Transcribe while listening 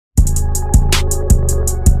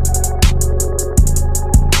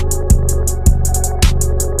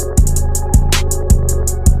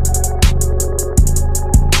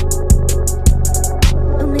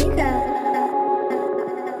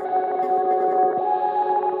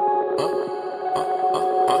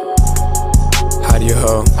Hide your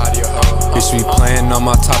hoe. Bitch be playing on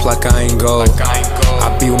my top like I ain't gold.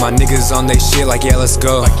 I be with my niggas on they shit like yeah let's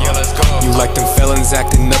go. You like them felons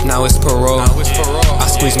acting up, now it's parole. I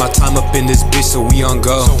squeeze my time up in this bitch so we on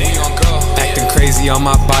go. Acting crazy on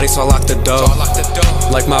my body so I lock the door.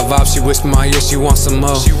 Like my vibe, she whisper in my ear she wants some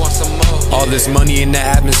more. All this money in the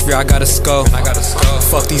atmosphere, I gotta scope.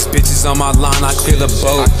 Fuck these bitches on my line, I clear the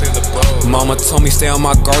boat. Mama told me stay on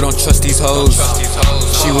my guard, don't trust these hoes.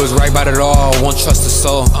 She was right about it all, won't trust a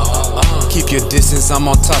soul. Keep your distance, I'm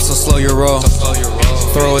on top, so slow your roll.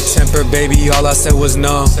 Throw a temper, baby, all I said was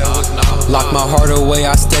no. Lock my heart away,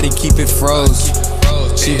 I steady keep it froze.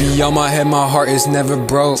 She be on my head, my heart is never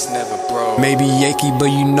broke. Maybe achy, but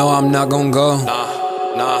you know I'm not gon' go.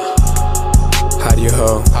 Hide your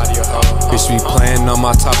hoe. Bitch be playing on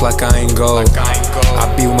my top like I ain't gold. I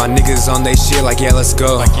be with my niggas on they shit like yeah let's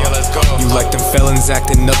go. You like them felons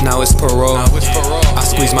acting up, now it's parole. I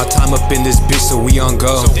squeeze my time up in this bitch so we on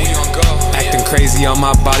go. Acting crazy on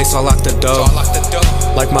my body so I lock the door.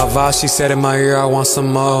 Like my vibe, she said in my ear I want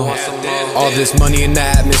some more. All this money in the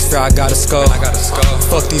atmosphere, I gotta scope.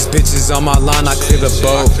 Fuck these bitches on my line, I clear the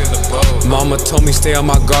boat. Mama told me stay on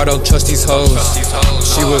my guard, don't trust these hoes.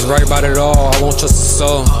 She was right about it all, I won't trust a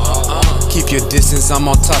soul. Keep your distance, I'm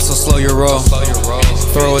on top, so slow your roll.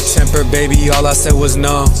 Throw a temper, baby, all I said was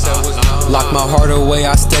no. Lock my heart away,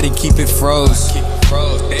 I steady keep it froze.